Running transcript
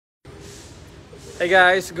Hey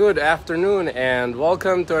guys, good afternoon and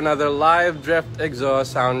welcome to another live drift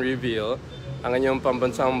exhaust sound reveal. Ang inyong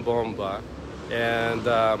pambansang bomba. And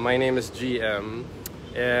my name is GM.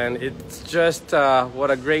 And it's just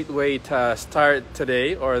what a great way to start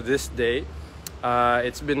today or this day.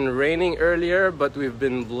 It's been raining earlier, but we've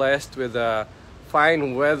been blessed with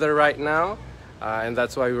fine weather right now. And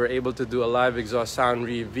that's why we were able to do a live exhaust sound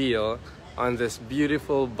reveal on this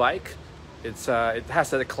beautiful bike. It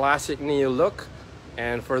has a classic neo look.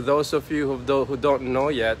 And for those of you who don't know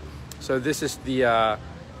yet, so this is the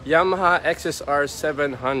Yamaha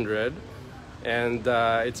XSR700, and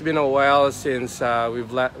it's been a while since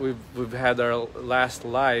we've had our last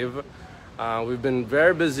live. We've been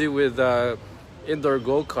very busy with indoor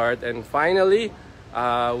go-kart, and finally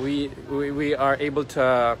we are able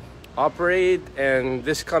to operate. And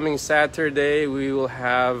this coming Saturday we will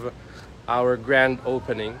have our grand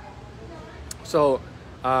opening. So.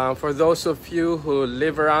 For those of you who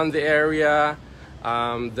live around the area,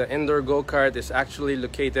 the indoor go-kart is actually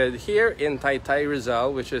located here in Taytay,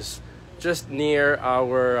 Rizal, which is just near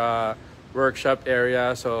our workshop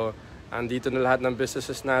area. So, andito na lahat ng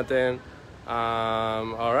businesses natin.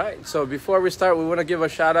 Alright, so before we start, we want to give a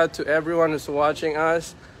shout out to everyone who's watching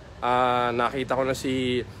us. Nakita ko na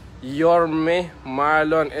si Yorme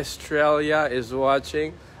Marlon Estrella is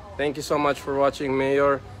watching. Thank you so much for watching,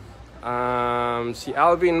 Mayor. Si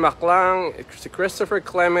Alvin Maclang, si Christopher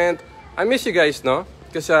Clement. I miss you guys, no?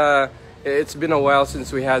 Because it's been a while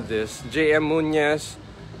since we had this. JM Muñez,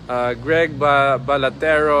 Greg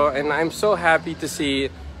Balatero, and I'm so happy to see,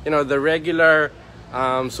 the regular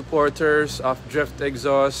supporters of Drift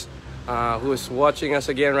Exhaust who is watching us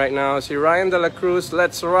again right now. Si Ryan De La Cruz,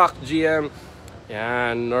 let's rock GM.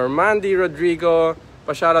 Yan, Normandi Rodrigo,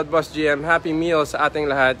 pa-shoutout boss GM. Happy meal sa ating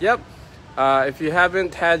lahat. Yep. If you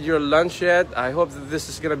haven't had your lunch yet, I hope that this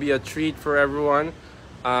is going to be a treat for everyone.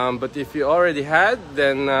 But if you already had,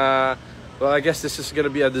 then, well, I guess this is going to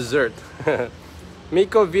be a dessert.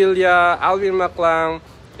 Miko Villa, Alvin Maclang,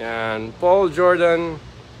 and Paul Jordan,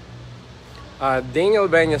 Daniel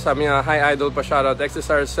Benya, sabi niya, hi idol, pa shoutout,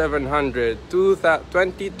 XSR700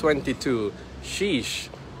 2022. Sheesh.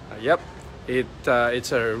 Yep,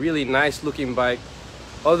 it's a really nice looking bike.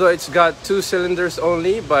 Although it's got 2 cylinders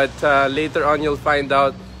only, but later on you'll find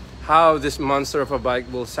out how this monster of a bike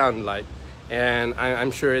will sound like. And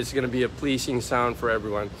I'm sure it's going to be a pleasing sound for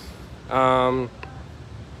everyone.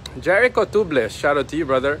 Jericho Tubles, shout out to you,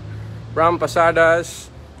 brother. Ram Pasadas,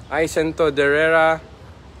 Aicento Derrera,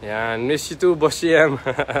 yan, miss you too, Boss CM.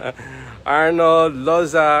 Arnold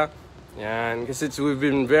Loza, yan, because we've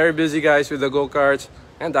been very busy, guys, with the go-karts.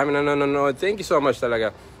 And dami na nanonood. Thank you so much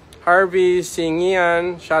talaga. Harvey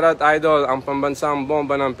Singian, shoutout idol, ang pambansang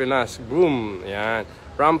bomba ng Pinas. Boom! Yan.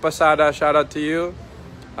 Ram Pasada, shoutout to you.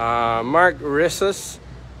 Mark Rissus,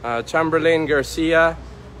 Chamberlain Garcia.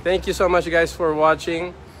 Thank you so much, guys, for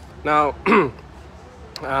watching. Now,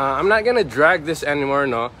 I'm not gonna drag this anymore,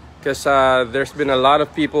 no? Because there's been a lot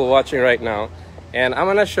of people watching right now. And I'm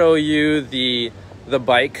gonna show you the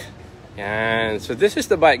bike. And so this is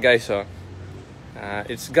the bike, guys. So,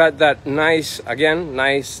 it's got that nice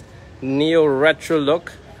neo retro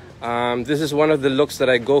look. This is one of the looks that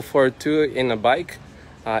I go for too in a bike.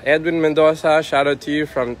 Edwin Mendoza, shout out to you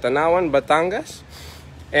from Tanawan, Batangas.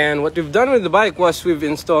 And what we've done with the bike was we've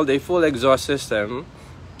installed a full exhaust system.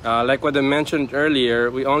 Like what I mentioned earlier,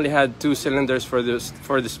 we only had 2 cylinders for this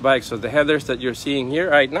bike. So the headers that you're seeing here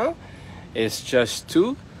right now is just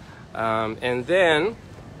 2. And then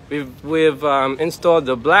we've installed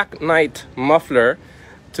the Black Knight muffler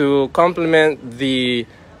to complement the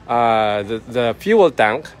fuel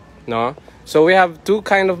tank, no? So we have 2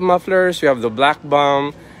 kind of mufflers. We have the Black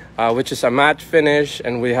Bomb, which is a matte finish,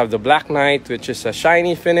 and we have the Black Knight, which is a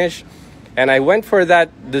shiny finish. And I went for that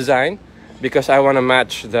design because I want to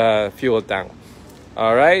match the fuel tank.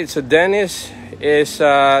 All right. So Dennis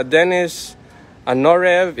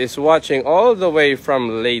Anorev is watching all the way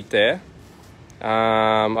from Leyte.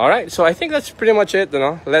 All right. So I think that's pretty much it,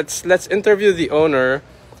 Let's interview the owner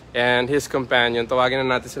and his companion. Tawagin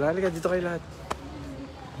na natin sila. Halika, dito kayo lahat.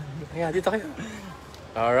 Halika, dito kayo.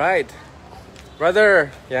 Alright.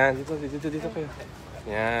 Brother. Yan, dito kayo.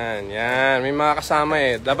 Yan. May mga kasama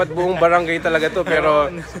eh. Dapat buong barangay talaga to,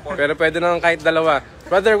 pero pwede na kahit dalawa.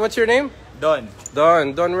 Brother, what's your name? Don.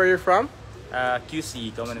 Don, where you from?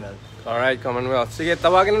 QC, Commonwealth. Alright, Commonwealth. Sige,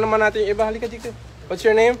 tawagin na naman natin yung iba. Halika dito. What's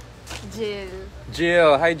your name?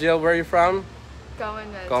 Jill. Hi, Jill. Where are you from?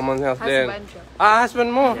 Commonwealth din.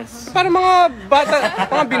 Husband mo? Yes. Parang mga bata,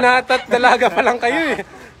 mga binata at dalaga pa lang kayo eh.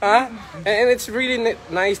 And it's really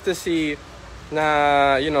nice to see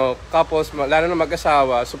na, you know, couples, lalo na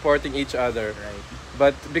mag-asawa, supporting each other. Right.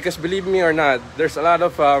 But because believe me or not, there's a lot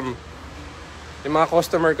of, yung mga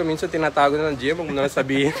customer ko, minsan tinatago na ng GM, huwag mo na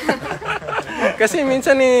sabihin. Kasi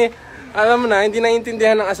minsan alam mo na, hindi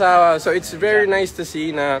naiintindihan ng asawa. So it's very nice to see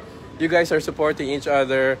na you guys are supporting each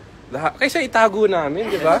other. Kaysa itago namin,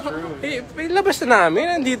 di ba? Labas na namin,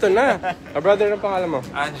 nandito na. Brother, anong pangalan mo?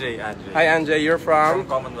 Andre. Hi, Andre. You're from?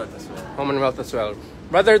 Commonwealth as well. Commonwealth as well.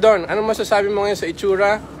 Brother Don, anong masasabi mo ngayon sa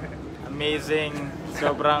itsura? Amazing.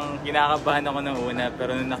 Sobrang kinakabahan ako ng una,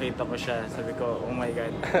 pero nung nakita ko siya, sabi ko, oh my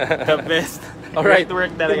God, the best. Alright. Great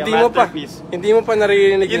work talaga, Hindi masterpiece. mo pa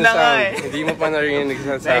naririnig yung sound. eh. Hindi mo pa naririnig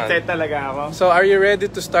yung sound. Na-excite talaga ako. So, are you ready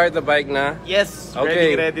to start the bike na? Yes,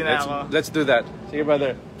 Okay, ready na ako. let's do that. Sige,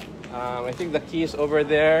 brother. I think the key is over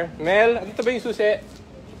there. Mel, dito ba yung susi?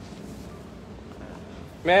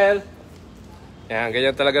 Mel? Yan,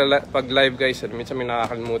 ganyan talaga pag live guys. Minsan may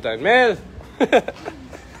nakakalimutan. Mel!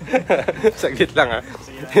 Saglit lang ha.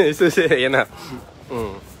 Susi, yan na.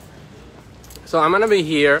 So I'm gonna be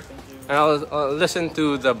here and I'll listen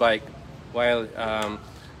to the bike while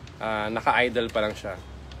naka-idle pa lang siya.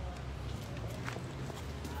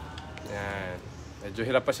 Yan. Medyo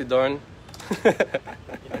hirap pa si Don.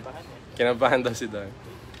 Kinabahan daw si Don.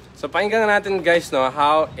 So pakinggan natin guys no,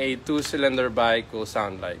 how a 2-cylinder bike will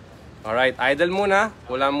sound like. Alright, idle muna.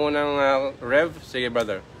 Wala munang rev. Sige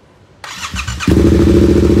brother.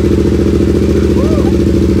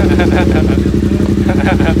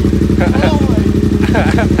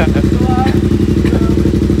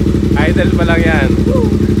 Idle pa lang yan.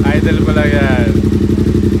 Idle pa lang yan.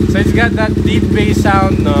 So it's got that deep bass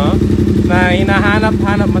sound no, na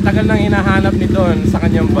hinahanap-hanap, matagal nang hinahanap ni Don sa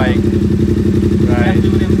kanyang bike. Right.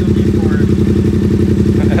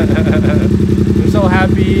 I'm so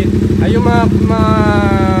happy. Ay, yung mga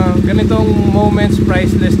ganitong moments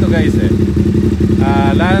priceless to guys eh.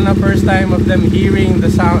 Lalo na first time of them hearing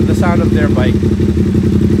the sound of their bike.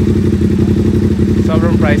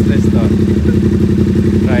 Sobrang priceless to.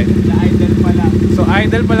 Right. Idle pa lang. So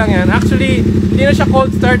idle pa lang yan. Actually, hindi na siya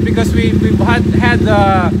cold start because we've had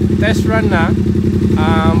the test run na.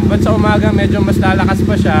 But sa umaga medyo mas lalakas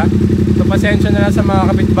pa siya. So pasensya na lang sa mga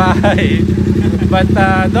kapitbahay. But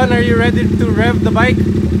Don, are you ready to rev the bike?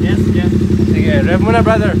 Yes. Sige, rev muna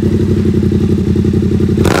brother.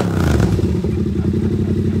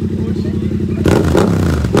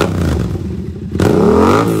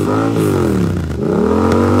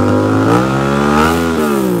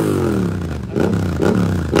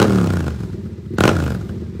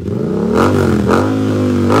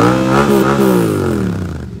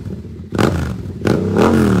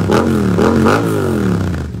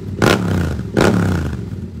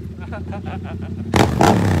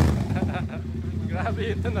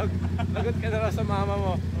 Grabe yung tunog. Lagot ka na lang sa mama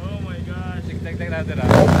mo. Oh my gosh. Tig-tag natin ah.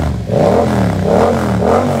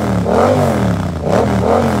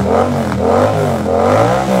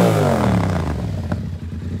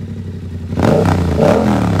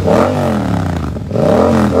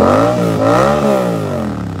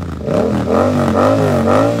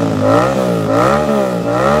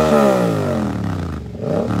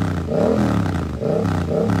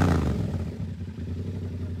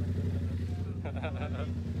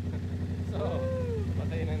 So,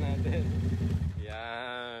 patayin na natin.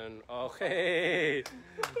 Yan. Okay.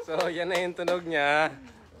 So, yan na yung tunog niya.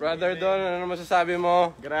 Brother Don, ano masasabi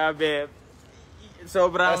mo? Grabe.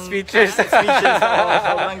 Sobrang Speechless. speechless ako.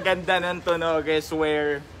 Sobrang ganda ng tunog, I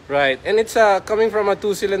swear. Right. And it's coming from a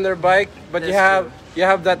 2-cylinder bike, but you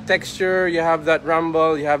have that texture, you have that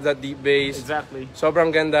rumble, you have that deep bass. Exactly.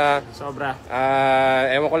 Sobrang ganda. Sobra.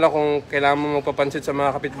 Ewan ko lang kung kailangan mo magpapansit sa mga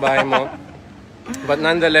kapitbahay mo. But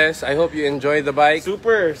nonetheless, I hope you enjoy the bike.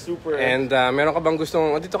 Super. And meron ka bang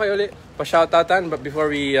gustong, dito kayo ulit, pa-shoutoutan but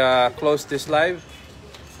before we close this live?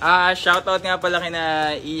 Shoutout nga pala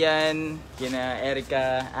kina Ian, kina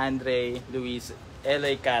Erica, Andre, Luis,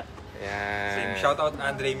 LA Cat. Yan. Shoutout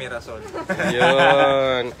Andre Mirasol.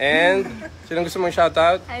 Yun. And, sinong gusto mong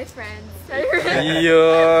shoutout? Hi, friends.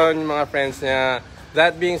 Yun, mga friends niya.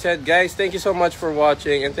 That being said, guys, thank you so much for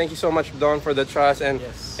watching and thank you so much, Don, for the trust and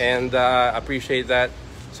appreciate that.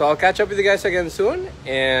 So I'll catch up with you guys again soon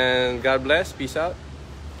and God bless. Peace out.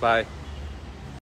 Bye.